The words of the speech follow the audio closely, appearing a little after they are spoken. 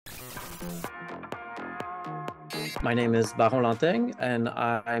My name is Baron Lanteigne, and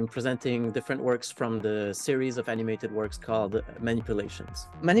I'm presenting different works from the series of animated works called Manipulations.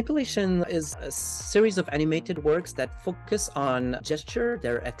 Manipulation is a series of animated works that focus on gesture,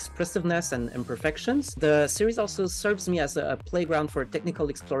 their expressiveness and imperfections. The series also serves me as a playground for technical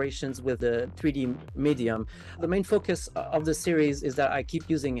explorations with the 3D medium. The main focus of the series is that I keep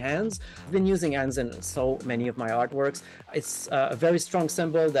using hands. I've been using hands in so many of my artworks. It's a very strong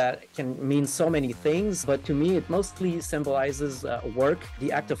symbol that can mean so many things, but to me it mostly symbolizes work,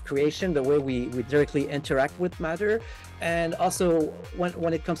 the act of creation, the way we directly interact with matter. And also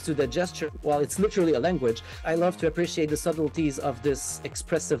when it comes to the gesture, well, it's literally a language. I love to appreciate the subtleties of this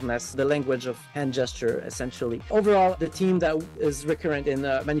expressiveness, the language of hand gesture, essentially. Overall, the theme that is recurrent in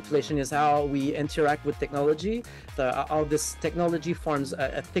manipulation is how we interact with technology. How this technology forms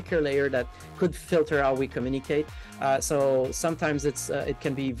a thicker layer that could filter how we communicate. So sometimes it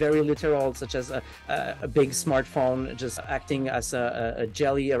can be very literal, such as a big smartphone just acting as a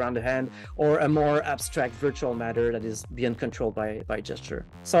jelly around the hand, or a more abstract virtual matter that is being controlled by gesture.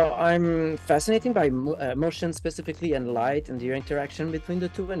 So I'm fascinated by motion specifically, and light, and the interaction between the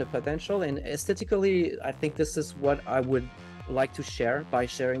two, and the potential. And aesthetically, I think this is what I would like to share by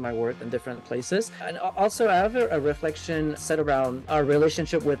sharing my work in different places. And also I have a reflection set around our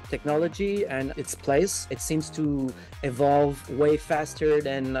relationship with technology and its place. It seems to evolve way faster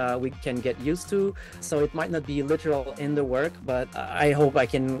than we can get used to, so it might not be literal in the work, but I hope I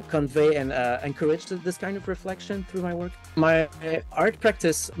can convey and encourage this kind of reflection through my work. My art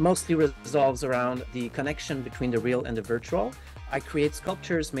practice mostly revolves around the connection between the real and the virtual. I create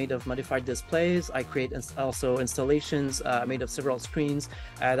sculptures made of modified displays. I create also installations made of several screens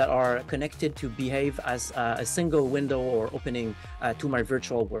that are connected to behave as a single window or opening to my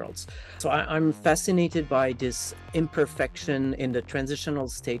virtual worlds. So I'm fascinated by this imperfection in the transitional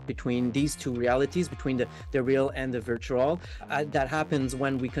state between these two realities, between the real and the virtual, that happens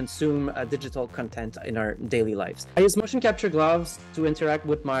when we consume digital content in our daily lives. I use motion capture gloves to interact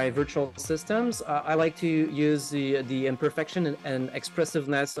with my virtual systems. I like to use the imperfection and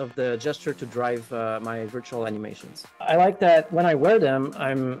expressiveness of the gesture to drive my virtual animations. I like that when I wear them,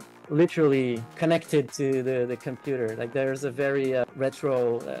 I'm literally connected to the computer. Like, there's a very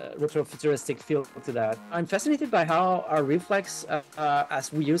retro futuristic feel to that. I'm fascinated by how our reflex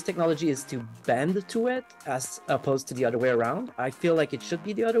as we use technology is to bend to it, as opposed to the other way around. I feel like it should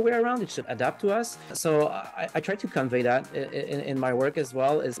be the other way around. It should adapt to us. So I try to convey that in my work as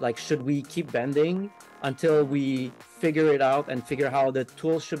well. Is like, should we keep bending until we figure it out and figure how the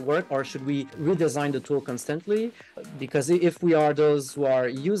tool should work, or should we redesign the tool constantly? Because if we are those who are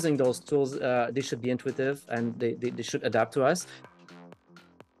using those tools, they should be intuitive and they should adapt to us.